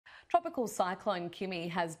Tropical Cyclone Kimi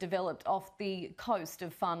has developed off the coast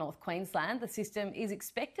of Far North Queensland. The system is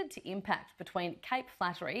expected to impact between Cape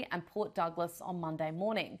Flattery and Port Douglas on Monday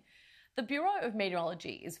morning. The Bureau of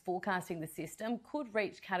Meteorology is forecasting the system could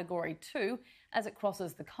reach Category 2 as it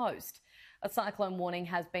crosses the coast. A cyclone warning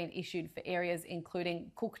has been issued for areas including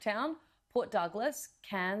Cooktown, Port Douglas,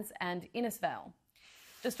 Cairns and Innisfail.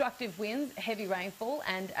 Destructive winds, heavy rainfall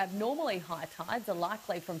and abnormally high tides are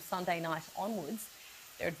likely from Sunday night onwards.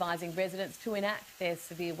 They're advising residents to enact their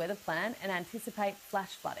severe weather plan and anticipate flash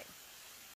flooding.